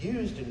be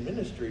used in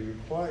ministry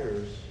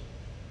requires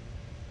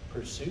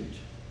pursuit,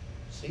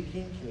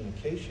 seeking,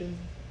 communication,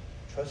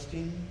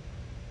 trusting.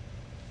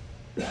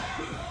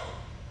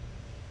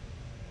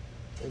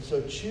 And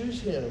so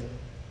choose Him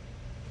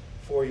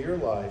for your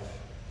life,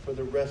 for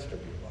the rest of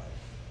your life.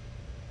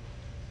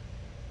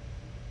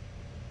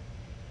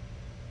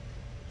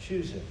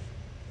 Choose Him.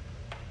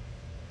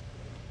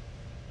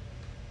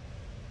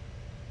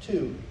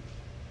 2,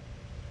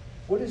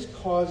 what is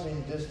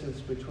causing distance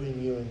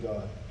between you and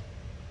God?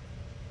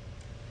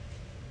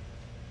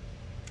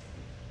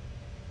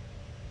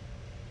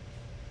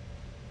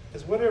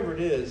 Because whatever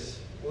it is,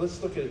 well, let's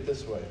look at it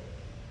this way.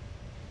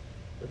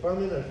 If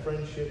I'm in a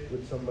friendship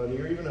with somebody,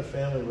 or even a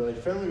family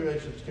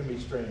relationships can be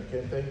strained,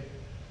 can't they?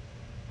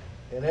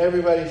 And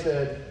everybody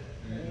said,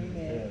 Amen.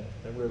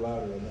 Yeah, and we're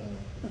louder than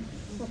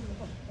that.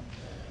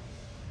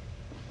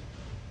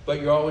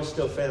 But you're always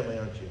still family,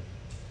 aren't you?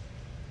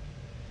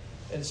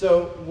 And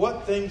so,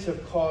 what things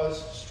have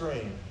caused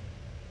strain?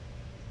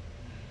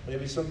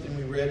 Maybe something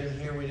we read in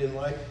here we didn't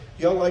like.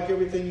 Do y'all like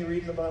everything you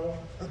read in the Bible?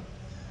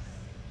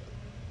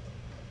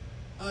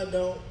 I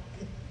don't.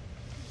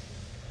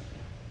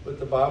 But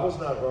the Bible's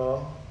not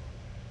wrong.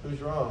 Who's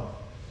wrong?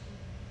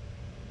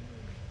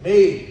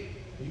 Me.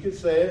 You can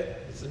say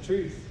it. It's the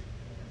truth.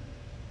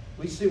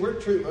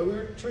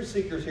 We're truth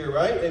seekers here,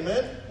 right?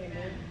 Amen?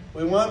 Amen.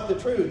 We want the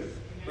truth,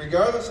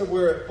 regardless of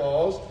where it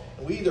falls.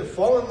 And we either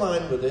fall in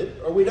line with it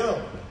or we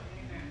don't.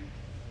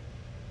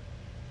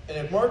 And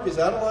if Mark is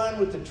out of line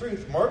with the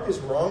truth, Mark is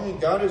wrong and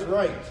God is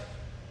right.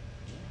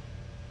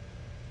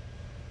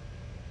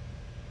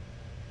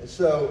 And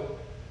so,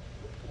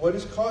 what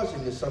is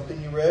causing this?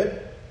 Something you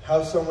read?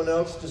 How someone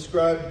else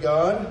described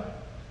God?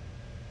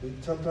 We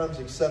sometimes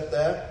accept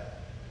that.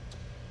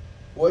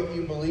 What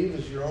you believe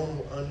is your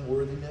own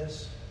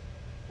unworthiness.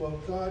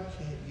 Well, God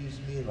can't use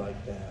me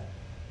like that.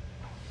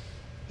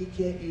 He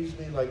can't use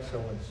me like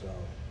so-and-so.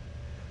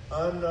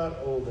 I'm not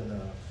old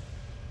enough.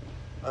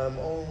 I'm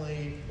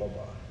only blah,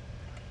 blah.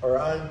 Or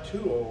I'm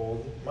too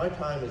old. My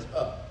time is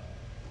up.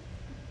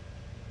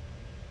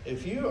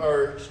 If you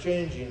are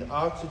exchanging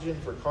oxygen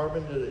for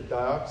carbon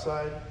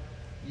dioxide,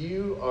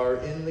 you are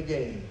in the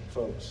game,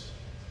 folks.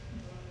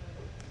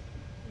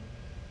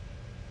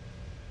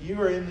 You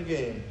are in the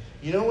game.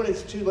 You know when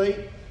it's too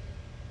late?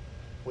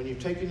 When you've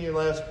taken your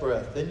last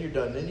breath. Then you're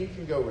done. Then you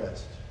can go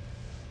rest.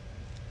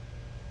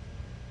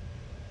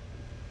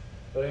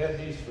 But I got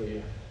news for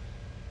you.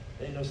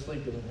 There ain't no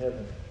sleeping in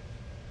heaven.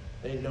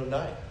 There ain't no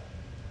night.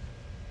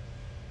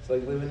 It's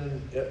like living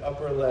in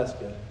Upper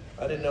Alaska.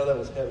 I didn't know that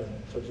was heaven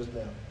until just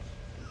now.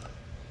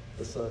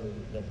 The sun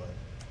is, never mind.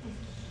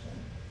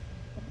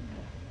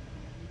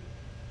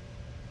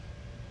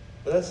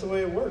 But that's the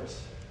way it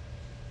works.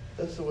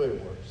 That's the way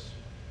it works.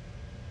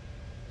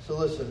 So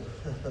listen,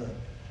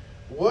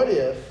 what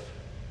if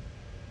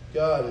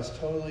God is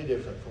totally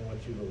different from what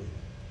you believe?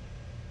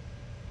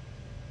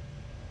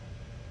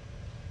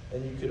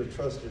 And you could have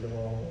trusted Him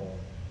all along.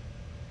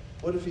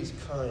 What if He's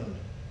kind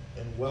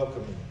and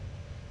welcoming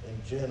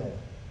and gentle,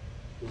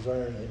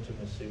 desiring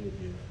intimacy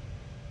with you?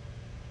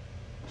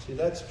 See,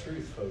 that's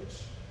truth,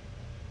 folks.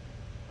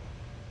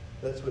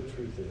 That's what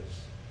truth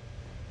is.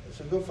 And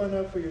so go find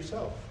out for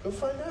yourself. Go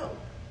find out.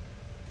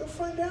 Go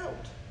find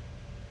out.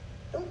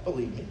 Don't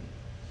believe me.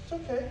 It's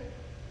okay.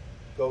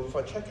 Go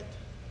check it.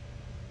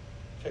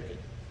 Check it.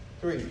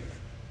 3,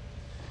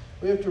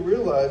 we have to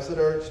realize that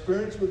our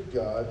experience with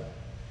God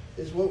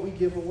is what we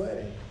give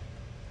away.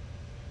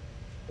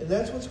 And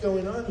that's what's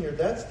going on here.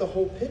 That's the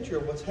whole picture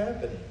of what's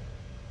happening.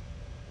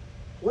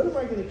 What am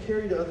I going to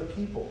carry to other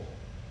people?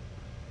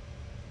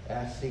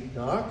 Ask, seek,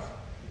 knock.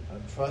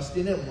 I'm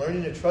trusting Him. I'm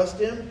learning to trust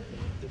Him.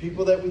 The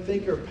people that we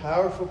think are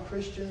powerful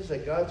Christians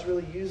that God's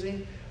really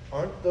using,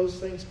 aren't those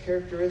things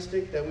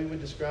characteristic that we would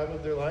describe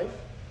of their life?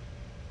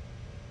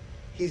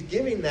 He's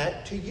giving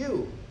that to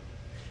you.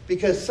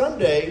 Because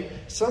someday,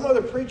 some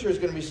other preacher is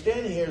going to be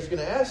standing here, is going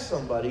to ask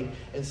somebody,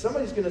 and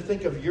somebody's going to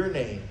think of your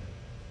name.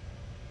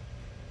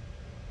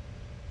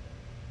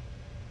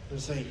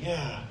 And say,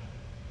 yeah,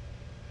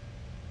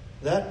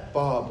 that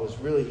Bob was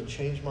really, he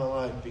changed my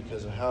life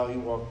because of how he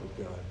walked with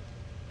God.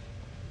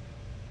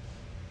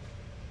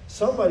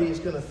 Somebody is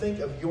going to think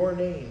of your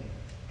name.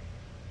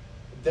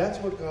 That's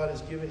what God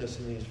is giving us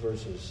in these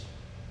verses.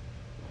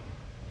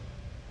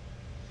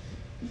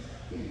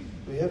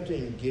 We have to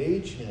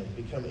engage Him,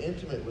 become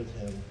intimate with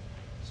Him,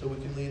 so we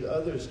can lead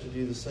others to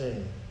do the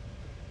same.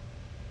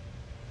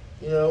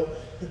 You know,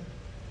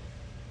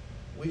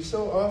 we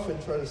so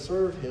often try to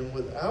serve Him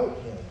without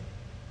Him,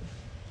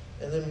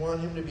 and then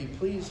want Him to be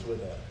pleased with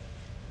that.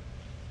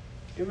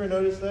 You ever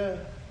notice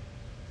that?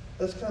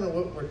 That's kind of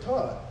what we're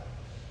taught.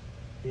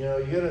 You know,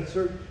 you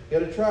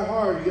gotta try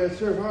hard, you gotta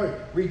serve hard.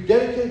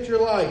 Rededicate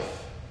your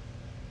life.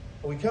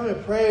 And we come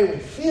and pray, and we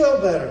feel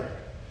better.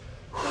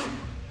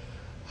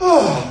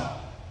 Oh,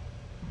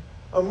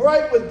 I'm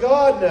right with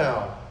God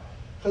now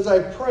because I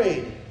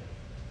prayed.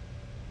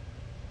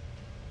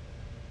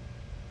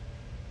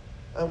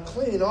 I'm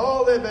clean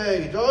all that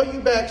baggage, all you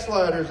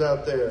backsliders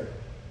out there.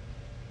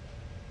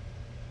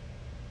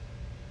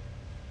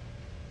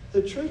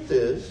 The truth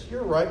is,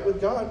 you're right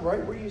with God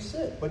right where you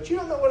sit. But you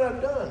don't know what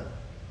I've done.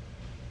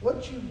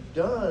 What you've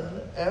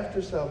done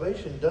after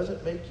salvation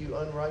doesn't make you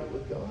unright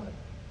with God.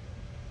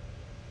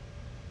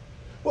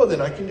 Well,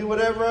 then I can do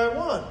whatever I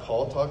want.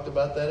 Paul talked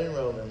about that in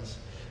Romans.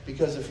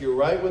 Because if you're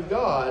right with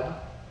God,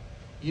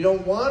 you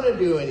don't want to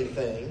do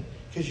anything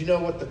because you know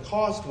what the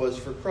cost was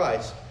for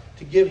Christ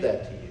to give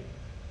that to you.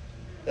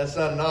 That's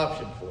not an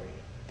option for you.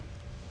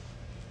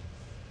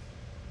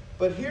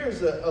 But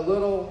here's a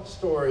little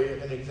story,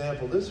 an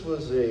example. This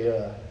was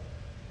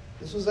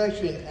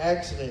actually an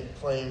accident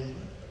claim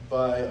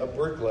by a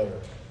bricklayer.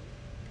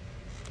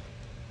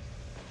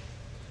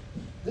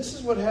 This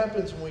is what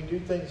happens when we do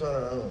things on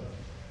our own.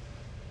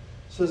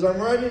 It says, I'm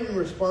writing in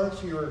response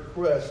to your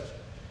request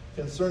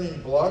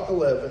concerning Block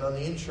 11 on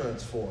the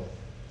insurance form,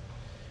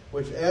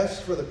 which asks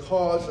for the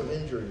cause of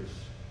injuries,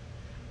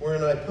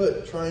 wherein I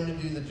put trying to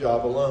do the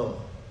job alone.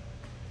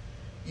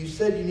 You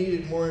said you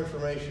needed more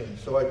information,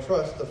 so I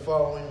trust the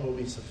following will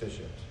be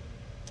sufficient.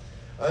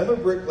 I am a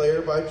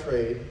bricklayer by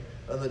trade.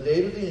 On the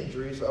date of the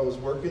injuries, I was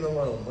working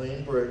alone,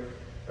 laying brick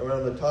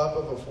around the top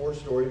of a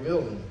 4-story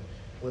building,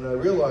 when I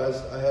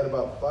realized I had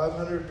about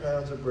 500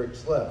 pounds of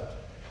bricks left.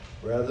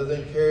 Rather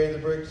than carry the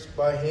bricks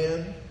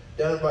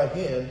down by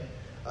hand,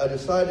 I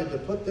decided to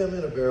put them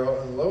in a barrel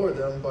and lower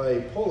them by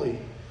a pulley,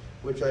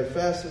 which I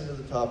fastened to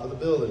the top of the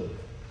building.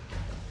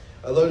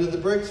 I loaded the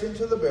bricks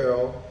into the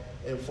barrel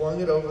and flung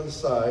it over the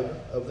side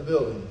of the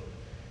building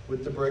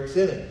with the bricks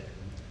in it.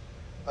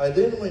 I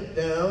then went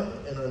down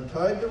and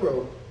untied the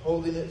rope,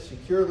 holding it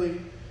securely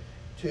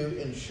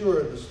to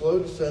ensure the slow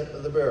descent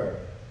of the barrel.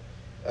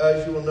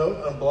 As you will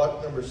note on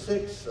block number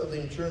 6 of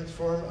the insurance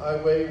form, I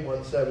weigh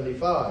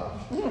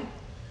 175.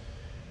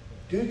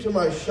 Due to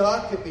my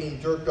shock at being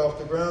jerked off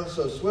the ground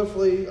so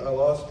swiftly, I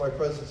lost my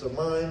presence of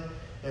mind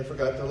and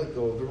forgot to let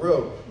go of the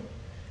rope.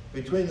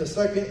 Between the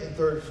 2nd and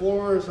 3rd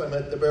floors, I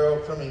met the barrel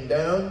coming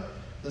down.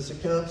 This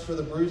accounts for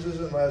the bruises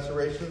and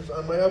lacerations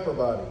on my upper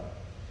body.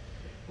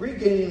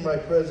 Regaining my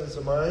presence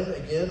of mind,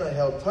 again I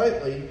held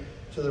tightly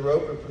to the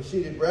rope and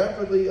proceeded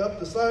rapidly up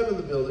the side of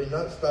the building,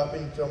 not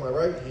stopping until my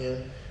right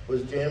hand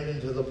was jammed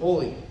into the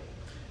pulley.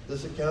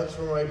 This accounts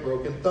for my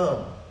broken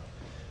thumb.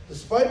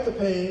 Despite the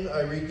pain,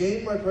 I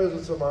regained my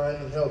presence of mind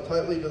and held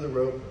tightly to the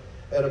rope.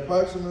 At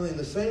approximately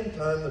the same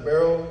time, the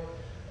barrel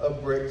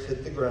of bricks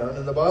hit the ground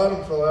and the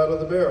bottom fell out of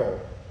the barrel.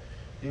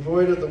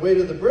 Devoid of the weight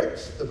of the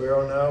bricks, the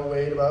barrel now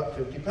weighed about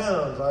 50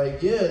 pounds. I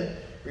again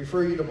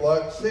refer you to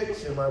block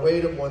 6 and my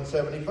weight of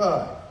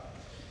 175.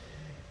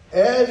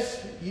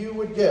 As you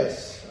would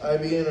guess, I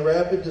began a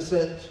rapid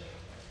descent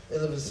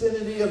in the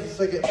vicinity of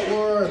the 2nd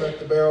floor. I met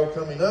the barrel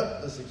coming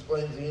up. This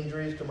explains the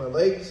injuries to my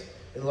legs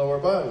and lower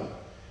body.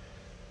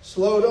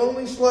 Slowed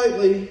only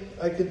slightly,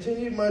 I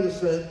continued my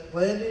descent,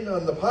 landing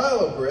on the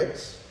pile of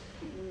bricks.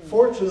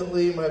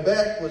 Fortunately, my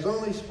back was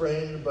only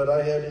sprained, but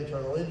I had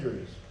internal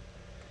injuries.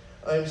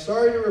 I am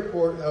sorry to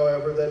report,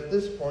 however, that at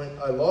this point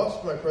I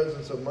lost my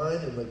presence of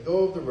mind and let go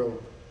of the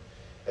rope.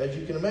 As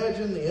you can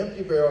imagine, the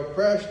empty barrel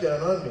crashed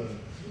down on me.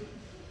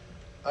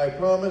 I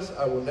promise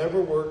I will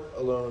never work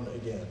alone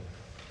again.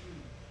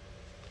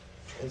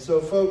 And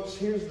so, folks,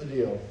 here's the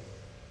deal.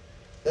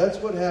 That's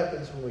what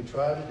happens when we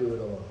try to do it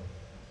alone.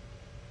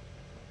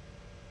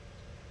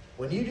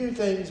 When you do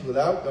things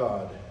without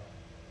God,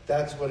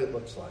 that's what it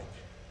looks like.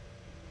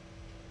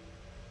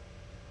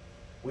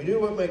 We do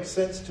what makes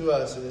sense to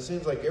us, and it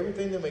seems like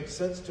everything that makes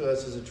sense to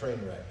us is a train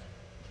wreck.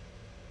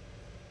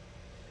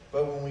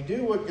 But when we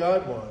do what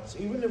God wants,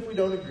 even if we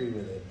don't agree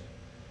with it,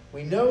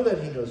 we know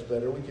that He knows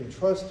better. We can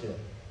trust Him.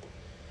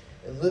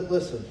 And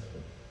listen,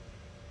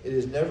 it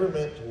is never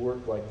meant to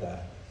work like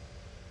that.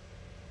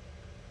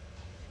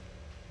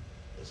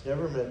 It's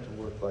never meant to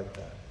work like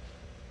that.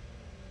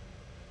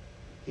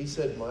 He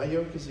said, my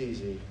yoke is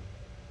easy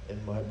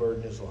and my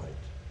burden is light.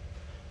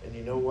 And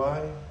you know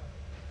why?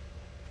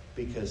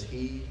 Because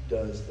He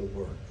does the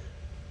work.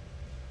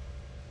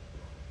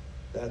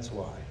 That's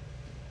why.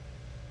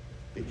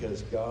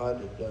 Because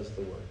God does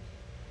the work.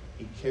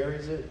 He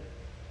carries it.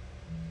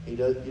 He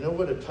does. You know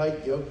what a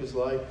tight yoke is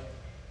like?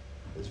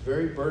 It's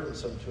very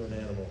burdensome to an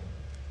animal.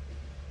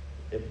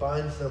 It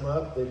binds them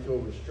up. They feel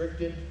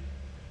restricted.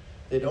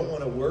 They don't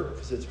want to work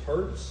because it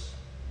hurts.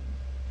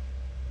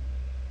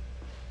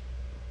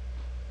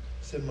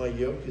 He said, my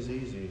yoke is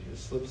easy. It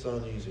slips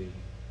on easy.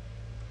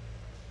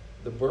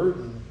 The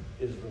burden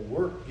is the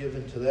work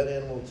given to that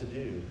animal to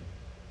do.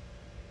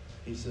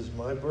 He says,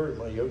 my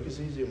yoke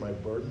is easy and my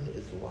burden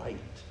is light.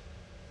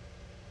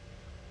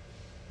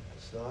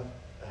 It's not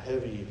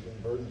heavy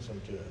and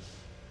burdensome to us.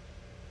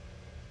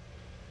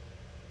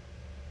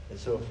 And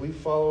so if we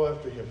follow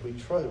after Him, if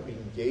we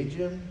engage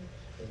Him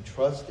and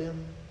trust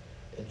Him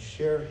and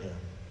share Him,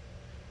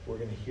 we're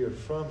going to hear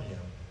from Him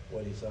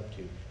what He's up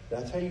to.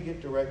 That's how you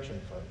get direction,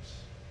 folks.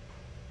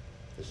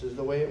 This is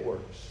the way it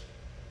works.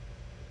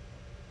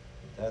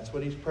 That's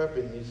what He's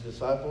prepping these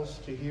disciples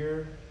to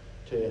hear,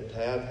 to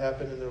have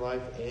happen in their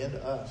life, and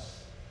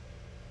us.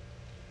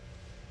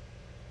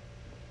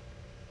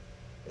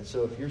 And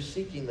so if you're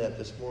seeking that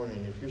this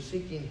morning, if you're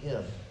seeking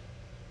Him,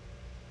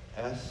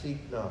 ask,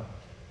 seek, knock.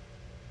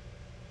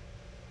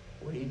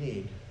 What do you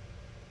need?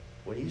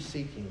 What are you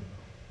seeking?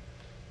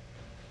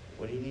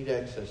 What do you need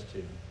access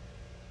to?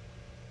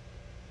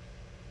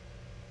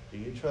 Do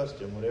you trust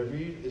Him? Whatever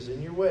is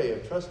in your way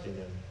of trusting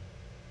Him,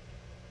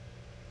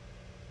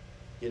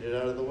 get it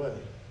out of the way.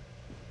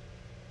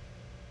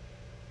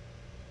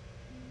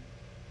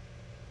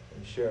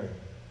 And share it.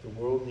 The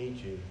world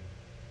needs you.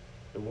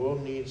 The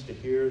world needs to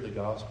hear the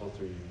gospel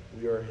through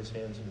you. We are His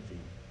hands and feet.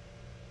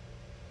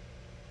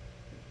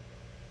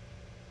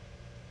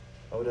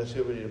 I would ask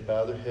everybody to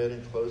bow their head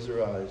and close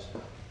their eyes.